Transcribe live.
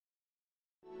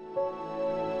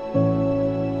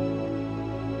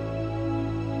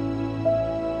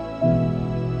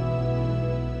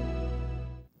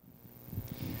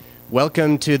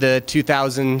Welcome to the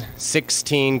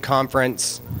 2016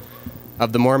 conference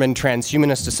of the Mormon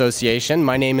Transhumanist Association.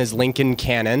 My name is Lincoln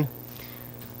Cannon.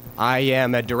 I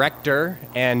am a director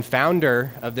and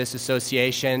founder of this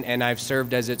association, and I've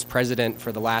served as its president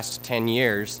for the last 10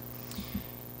 years.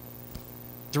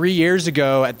 3 years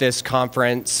ago at this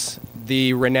conference,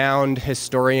 the renowned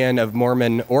historian of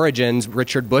Mormon origins,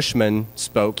 Richard Bushman,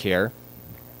 spoke here,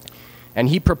 and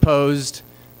he proposed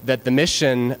that the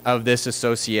mission of this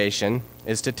association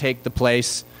is to take the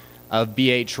place of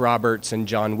B.H. Roberts and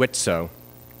John Widtsoe.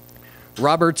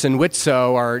 Roberts and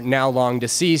Widtsoe are now long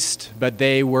deceased, but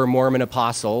they were Mormon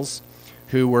apostles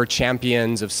who were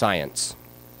champions of science.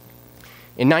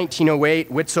 In 1908,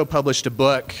 Widtsoe published a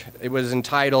book. It was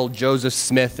entitled Joseph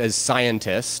Smith as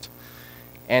Scientist,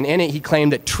 and in it he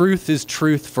claimed that truth is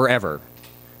truth forever.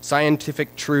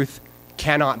 Scientific truth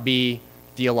cannot be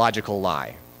theological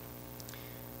lie.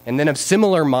 And then of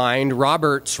similar mind,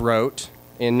 Roberts wrote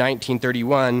in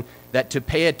 1931 that to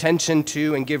pay attention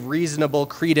to and give reasonable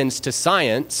credence to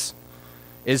science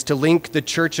is to link the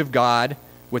Church of God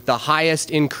with the highest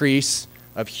increase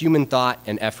of human thought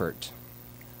and effort.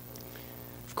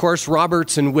 Of course,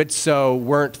 Roberts and Widtsoe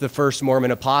weren't the first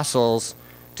Mormon apostles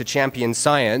to champion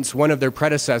science. One of their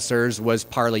predecessors was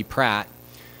Parley Pratt,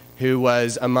 who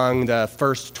was among the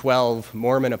first 12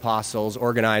 Mormon apostles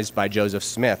organized by Joseph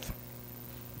Smith.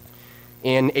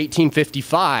 In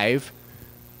 1855,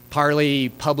 Parley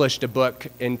published a book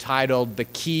entitled The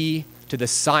Key to the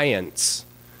Science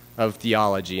of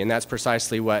Theology, and that's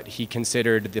precisely what he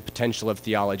considered the potential of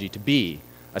theology to be,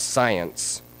 a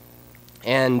science.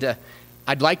 And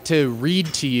I'd like to read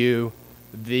to you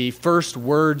the first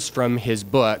words from his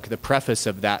book, the preface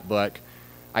of that book.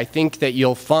 I think that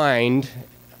you'll find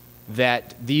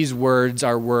that these words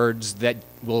are words that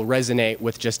will resonate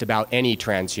with just about any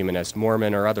transhumanist,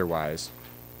 Mormon or otherwise.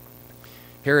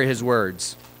 Here are his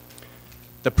words.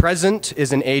 The present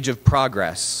is an age of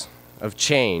progress, of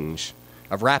change,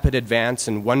 of rapid advance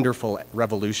and wonderful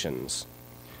revolutions.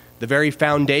 The very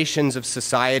foundations of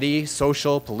society,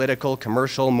 social, political,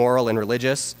 commercial, moral, and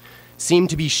religious, seem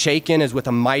to be shaken as with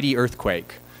a mighty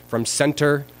earthquake, from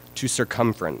center to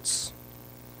circumference.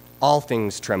 All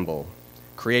things tremble.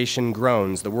 Creation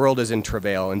groans, the world is in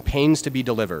travail and pains to be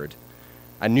delivered.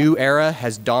 A new era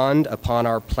has dawned upon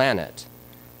our planet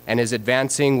and is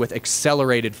advancing with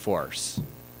accelerated force,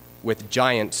 with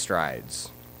giant strides.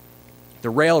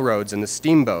 The railroads and the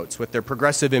steamboats, with their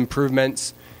progressive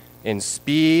improvements in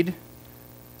speed,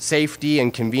 safety,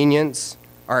 and convenience,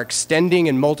 are extending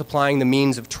and multiplying the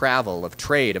means of travel, of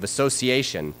trade, of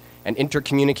association, and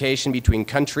intercommunication between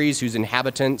countries whose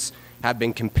inhabitants have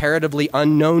been comparatively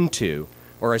unknown to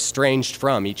or estranged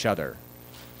from each other.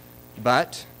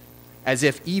 But, as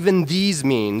if even these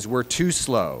means were too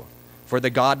slow for the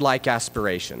godlike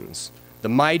aspirations, the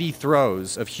mighty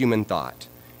throes of human thought,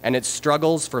 and its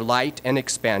struggles for light and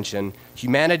expansion,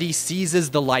 humanity seizes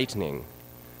the lightning,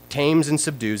 tames and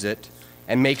subdues it,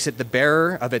 and makes it the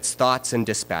bearer of its thoughts and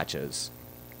dispatches.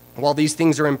 While these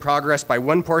things are in progress by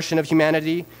one portion of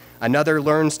humanity, another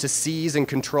learns to seize and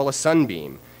control a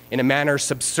sunbeam in a manner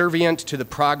subservient to the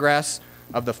progress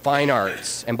of the fine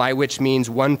arts, and by which means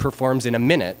one performs in a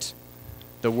minute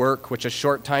the work which a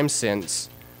short time since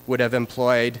would have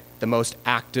employed the most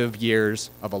active years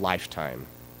of a lifetime.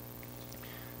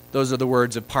 Those are the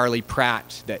words of Parley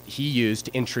Pratt that he used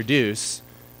to introduce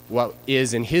what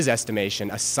is, in his estimation,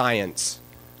 a science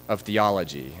of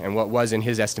theology, and what was, in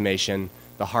his estimation,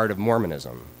 the heart of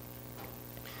Mormonism.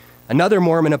 Another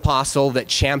Mormon apostle that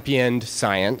championed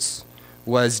science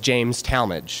was James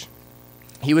Talmage.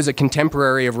 He was a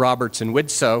contemporary of Roberts and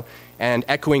Widtsoe, and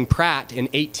echoing Pratt in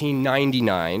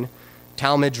 1899,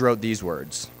 Talmage wrote these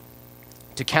words: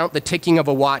 "To count the ticking of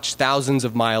a watch thousands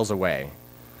of miles away,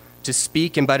 to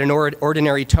speak in but an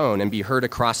ordinary tone and be heard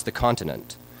across the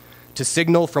continent, to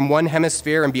signal from one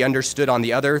hemisphere and be understood on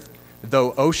the other,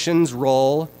 though oceans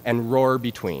roll and roar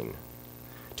between,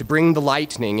 to bring the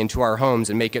lightning into our homes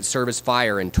and make it serve as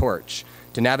fire and torch,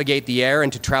 to navigate the air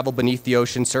and to travel beneath the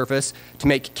ocean surface, to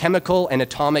make chemical and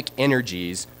atomic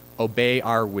energies obey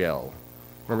our will."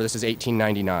 Remember, this is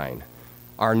 1899.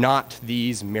 Are not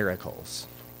these miracles?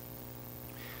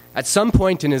 At some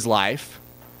point in his life,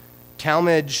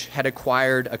 Talmage had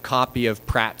acquired a copy of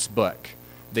Pratt's book,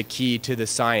 The Key to the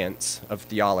Science of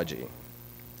Theology.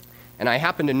 And I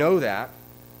happen to know that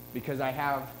because I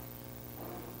have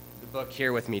the book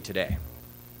here with me today.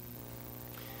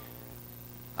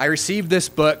 I received this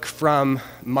book from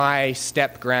my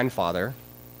step-grandfather,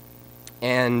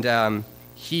 And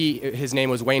his name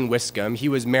was Wayne Wiscombe. He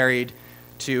was married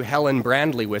to Helen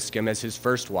Brandley Wiscombe as his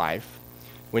first wife.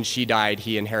 When she died,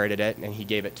 he inherited it, and he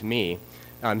gave it to me.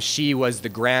 She was the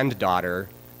granddaughter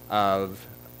of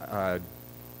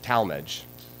Talmage.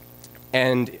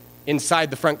 And inside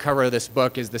the front cover of this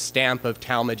book is the stamp of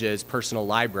Talmage's personal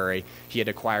library. He had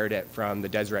acquired it from the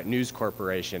Deseret News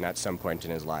Corporation at some point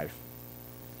in his life.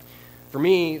 For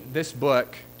me, this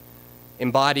book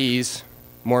embodies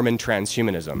Mormon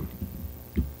transhumanism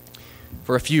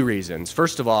for a few reasons.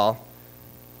 First of all,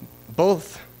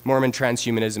 both Mormon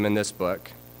transhumanism and this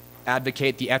book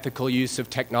advocate the ethical use of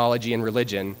technology and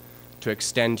religion to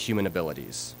extend human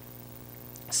abilities.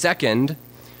 Second,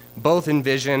 both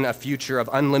envision a future of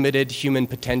unlimited human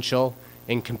potential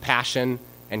in compassion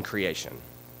and creation.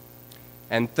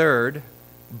 And third,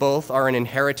 both are an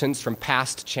inheritance from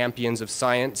past champions of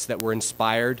science that were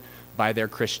inspired by their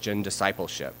Christian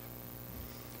discipleship.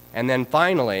 And then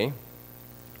finally,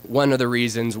 one of the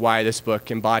reasons why this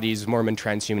book embodies Mormon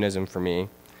transhumanism for me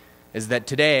is that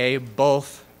today,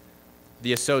 both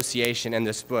the association and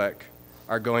this book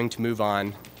are going to move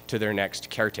on to their next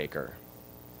caretaker.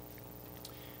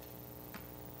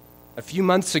 A few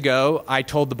months ago, I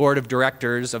told the board of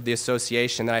directors of the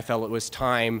association that I felt it was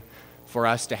time for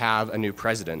us to have a new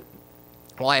president.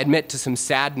 While I admit to some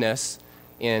sadness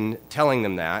in telling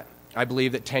them that, I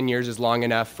believe that 10 years is long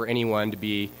enough for anyone to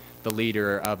be the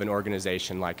leader of an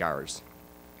organization like ours.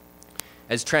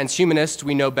 As transhumanists,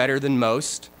 we know better than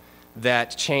most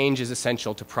that change is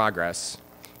essential to progress.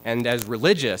 And as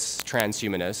religious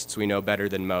transhumanists, we know better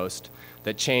than most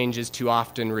that change is too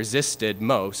often resisted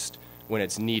most when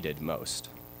it's needed most.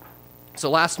 So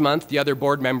last month, the other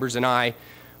board members and I,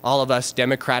 all of us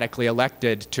democratically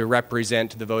elected to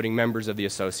represent the voting members of the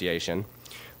association,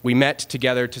 we met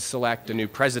together to select a new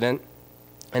president,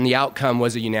 and the outcome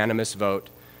was a unanimous vote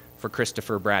for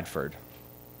Christopher Bradford.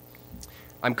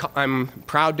 I'm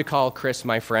proud to call Chris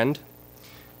my friend.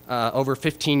 Over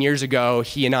 15 years ago,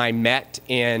 he and I met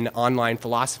in online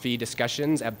philosophy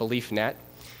discussions at BeliefNet.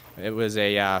 It was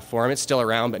a forum. It's still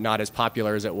around, but not as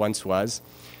popular as it once was.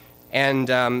 And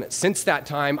since that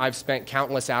time, I've spent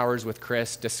countless hours with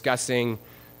Chris discussing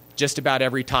just about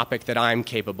every topic that I'm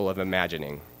capable of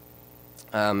imagining.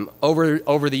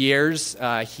 Over the years,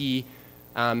 he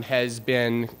has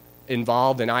been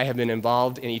involved, and I have been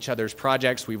involved in each other's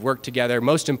projects. We've worked together.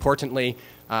 Most importantly,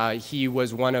 he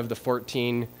was one of the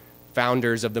 14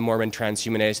 founders of the Mormon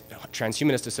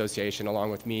Transhumanist Association,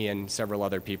 along with me and several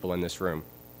other people in this room.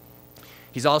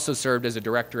 He's also served as a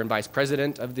director and vice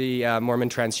president of the Mormon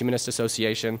Transhumanist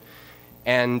Association,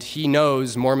 and he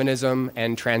knows Mormonism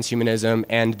and transhumanism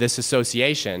and this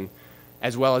association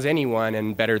as well as anyone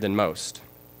and better than most.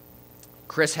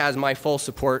 Chris has my full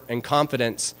support and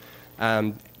confidence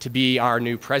to be our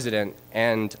new president,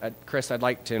 and Chris, I'd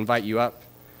like to invite you up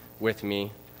with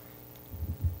me.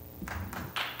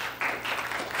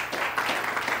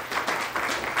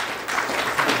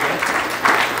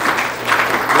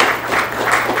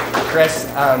 Chris,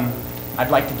 I'd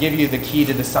like to give you the key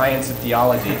to the science of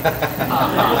theology.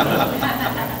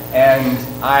 And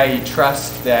I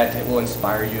trust that it will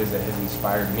inspire you as it has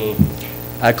inspired me.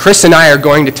 Chris and I are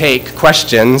going to take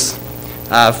questions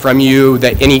from you,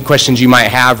 any questions you might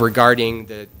have regarding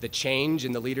the change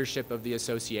in the leadership of the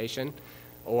association,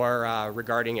 or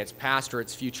regarding its past or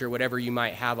its future, whatever you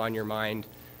might have on your mind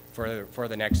for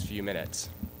the next few minutes.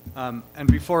 And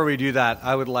before we do that,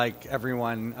 I would like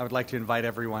to invite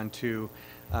everyone to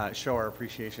show our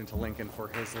appreciation to Lincoln for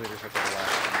his leadership of the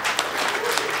last 10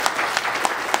 years.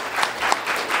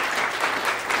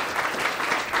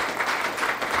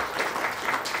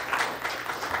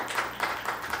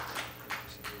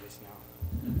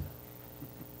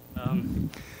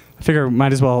 I figure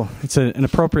might as well, it's an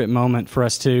appropriate moment for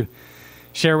us to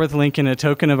share with Lincoln a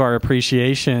token of our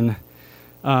appreciation.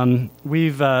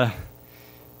 We're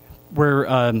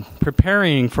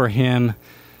preparing for him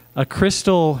a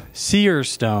crystal seer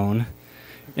stone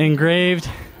engraved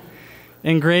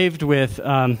with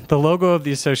the logo of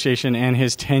the association and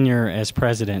his tenure as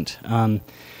president. And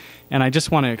I just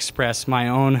want to express my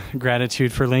own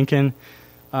gratitude for Lincoln.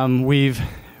 We've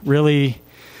really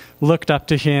looked up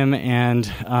to him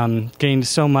and gained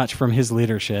so much from his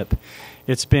leadership.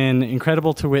 It's been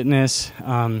incredible to witness.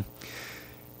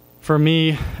 For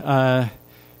me,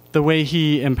 the way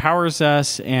he empowers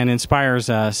us and inspires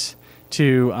us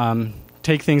to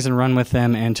take things and run with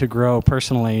them and to grow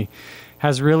personally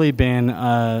has really been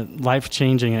a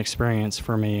life-changing experience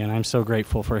for me, and I'm so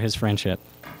grateful for his friendship.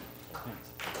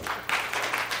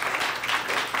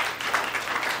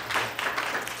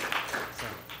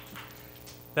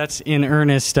 That's in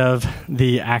earnest of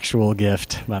the actual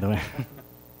gift, by the way.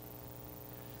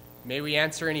 May we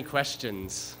answer any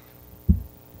questions?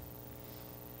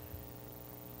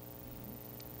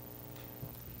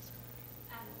 So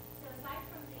aside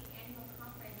from the annual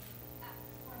conference,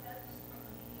 for those from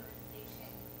the organization,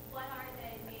 what are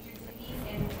the major duties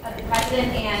of the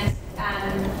president and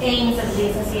aims of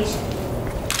the association?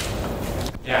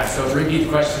 Yeah, so repeat the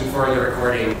question for the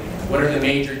recording. What are the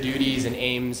major duties and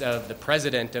aims of the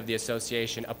president of the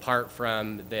association apart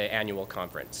from the annual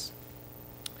conference?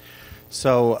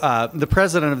 So the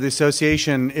president of the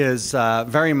association is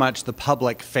very much the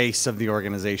public face of the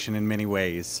organization in many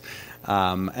ways.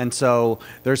 And so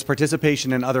there's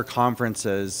participation in other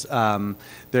conferences.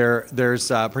 There's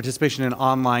participation in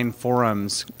online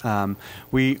forums.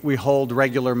 We hold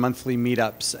regular monthly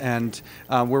meetups, and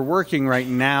we're working right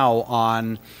now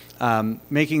on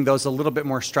making those a little bit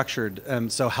more structured.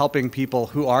 So helping people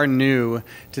who are new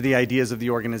to the ideas of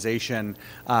the organization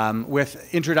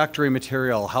with introductory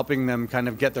material, helping them kind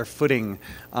of get their footing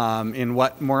in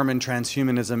what Mormon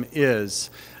transhumanism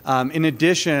is. In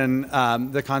addition,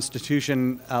 the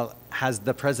Constitution has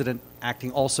the president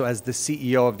acting also as the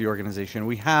CEO of the organization.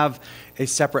 We have a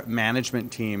separate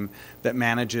management team that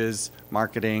manages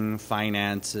marketing,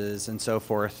 finances, and so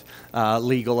forth,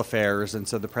 legal affairs, and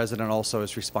so the president also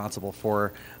is responsible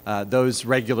for those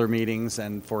regular meetings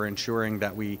and for ensuring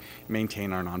that we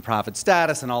maintain our nonprofit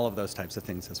status and all of those types of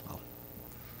things as well.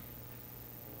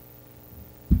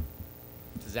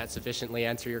 Does that sufficiently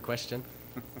answer your question?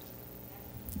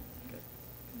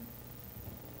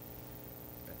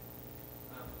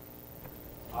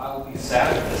 I'll be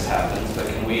sad if this happens, but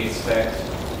can we expect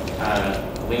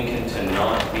Lincoln to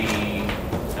not be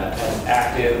as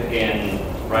active in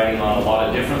writing on a lot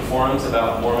of different forums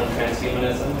about Mormon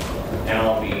transhumanism? And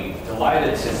I'll be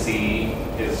delighted to see,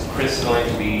 is Chris going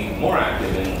to be more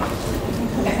active in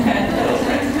those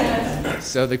transhumanism?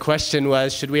 So the question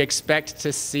was, should we expect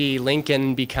to see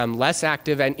Lincoln become less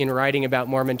active in writing about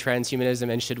Mormon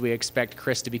transhumanism, and should we expect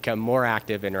Chris to become more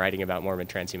active in writing about Mormon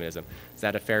transhumanism? Is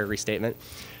that a fair restatement?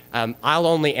 I'll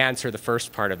only answer the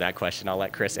first part of that question. I'll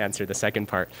let Chris answer the second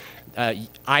part.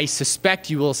 I suspect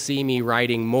you will see me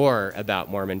writing more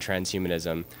about Mormon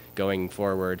transhumanism going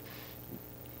forward.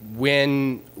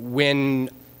 When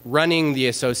running the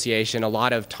association, a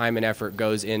lot of time and effort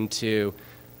goes into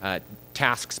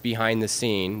tasks behind the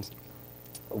scenes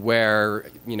where,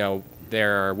 you know,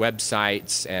 there are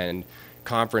websites and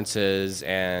conferences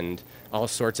and all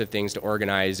sorts of things to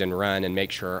organize and run and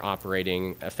make sure are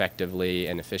operating effectively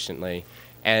and efficiently.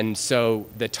 And so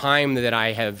the time that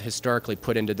I have historically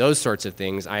put into those sorts of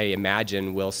things, I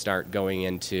imagine will start going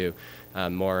into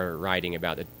more writing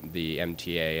about the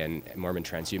MTA and Mormon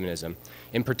transhumanism.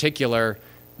 In particular,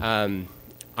 I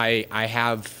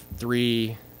have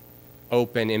 3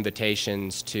 open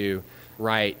invitations to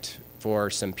write for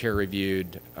some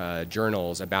peer-reviewed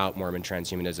journals about Mormon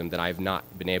transhumanism that I've not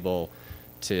been able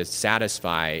to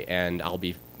satisfy, and I'll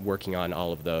be working on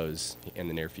all of those in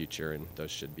the near future, and those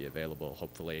should be available,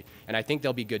 hopefully. And I think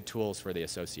they'll be good tools for the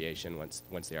association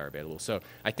once they are available. So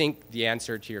I think the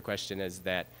answer to your question is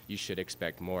that you should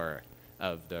expect more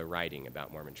of the writing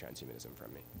about Mormon transhumanism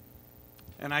from me.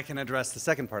 And I can address the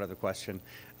second part of the question.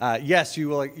 Yes,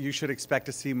 you should expect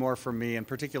to see more from me, in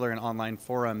particular in online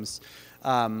forums.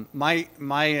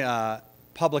 My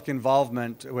public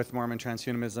involvement with Mormon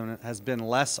transhumanism has been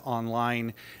less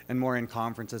online and more in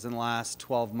conferences. In the last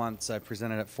 12 months, I've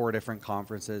presented at 4 different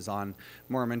conferences on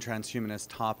Mormon transhumanist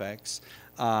topics.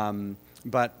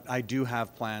 But I do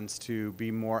have plans to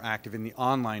be more active in the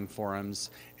online forums,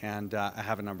 and I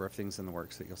have a number of things in the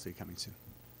works that you'll see coming soon.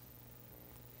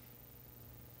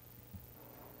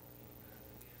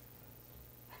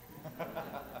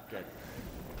 Good.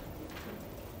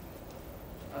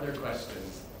 Other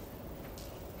questions?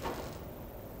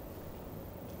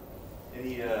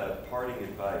 Any parting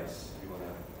advice you want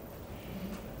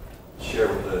to share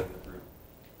with the group?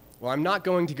 Well, I'm not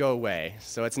going to go away,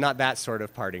 so it's not that sort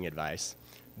of parting advice.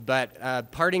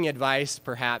 But parting advice,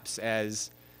 perhaps,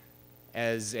 as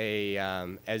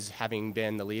having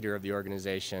been the leader of the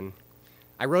organization,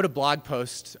 I wrote a blog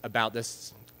post about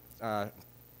this a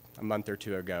month or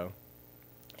 2 ago,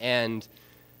 and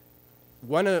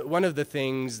one of the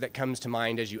things that comes to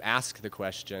mind as you ask the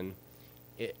question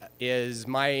is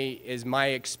my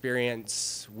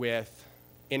experience with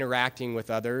interacting with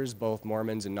others, both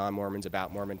Mormons and non-Mormons,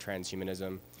 about Mormon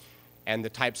transhumanism, and the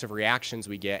types of reactions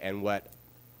we get, and what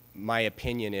my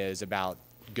opinion is about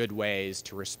good ways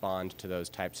to respond to those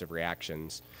types of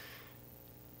reactions.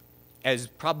 As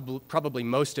probably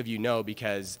most of you know,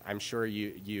 because I'm sure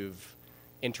you've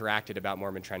interacted about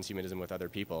Mormon transhumanism with other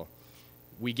people,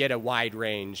 we get a wide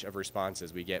range of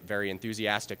responses. We get very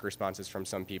enthusiastic responses from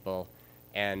some people,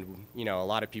 and a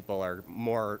lot of people are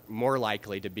more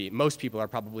likely to be, most people are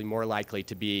probably more likely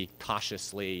to be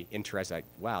cautiously interested. Like,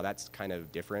 wow, that's kind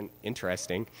of different,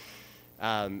 interesting.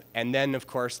 And then, of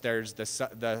course, there's the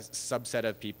subset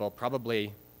of people,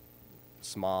 probably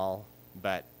small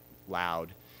but loud,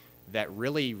 that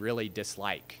really, really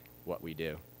dislike what we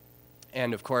do.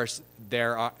 And of course,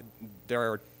 there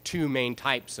are two main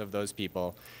types of those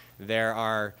people. There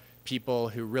are people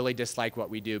who really dislike what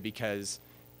we do because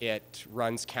it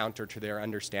runs counter to their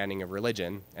understanding of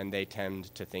religion, and they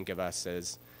tend to think of us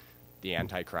as the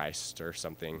Antichrist or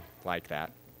something like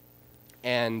that.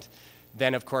 And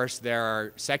then, of course, there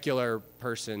are secular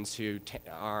persons who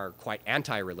are quite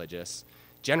anti-religious,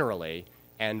 generally,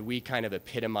 and we kind of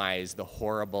epitomize the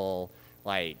horrible,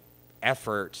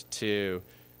 effort to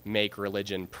make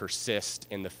religion persist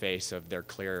in the face of their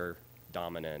clear,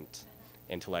 dominant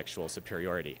intellectual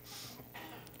superiority.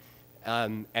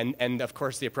 And of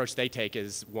course, the approach they take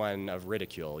is one of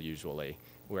ridicule, usually,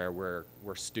 where we're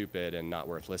stupid and not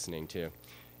worth listening to.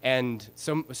 And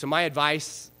so my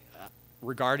advice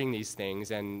regarding these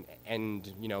things, and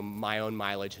my own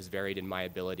mileage has varied in my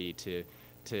ability to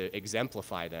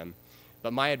exemplify them,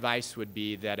 but my advice would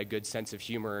be that a good sense of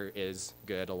humor is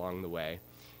good along the way.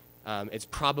 It's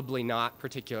probably not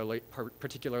particularly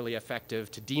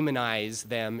effective to demonize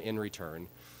them in return,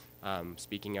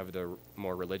 speaking of the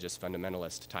more religious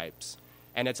fundamentalist types.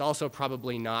 And it's also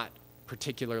probably not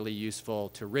particularly useful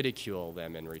to ridicule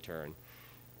them in return.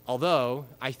 Although,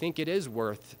 I think it is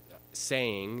worth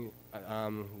saying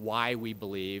why we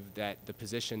believe that the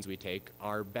positions we take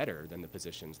are better than the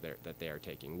positions that they are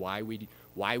taking. Why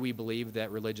we believe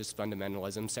that religious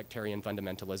fundamentalism, sectarian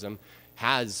fundamentalism,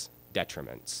 has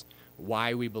detriments.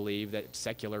 Why we believe that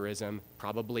secularism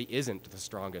probably isn't the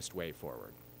strongest way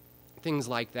forward. Things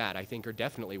like that, I think, are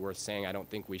definitely worth saying. I don't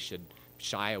think we should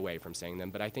shy away from saying them,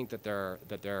 but I think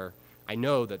that I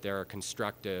know that there are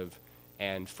constructive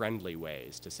and friendly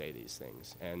ways to say these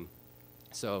things. And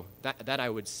so that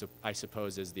I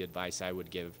suppose is the advice I would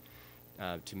give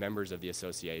to members of the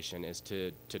association, is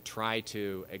to try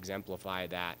to exemplify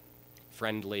that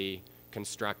friendly,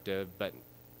 constructive, but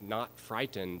not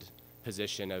frightened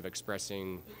position of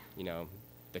expressing,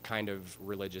 the kind of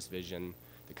religious vision,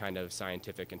 the kind of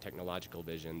scientific and technological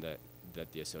vision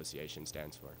that the association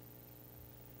stands for.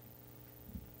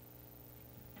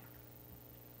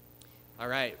 All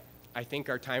right, I think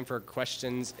our time for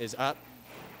questions is up.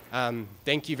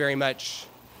 Thank you very much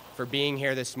for being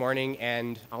here this morning,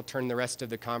 and I'll turn the rest of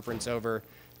the conference over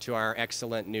to our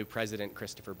excellent new president,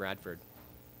 Christopher Bradford.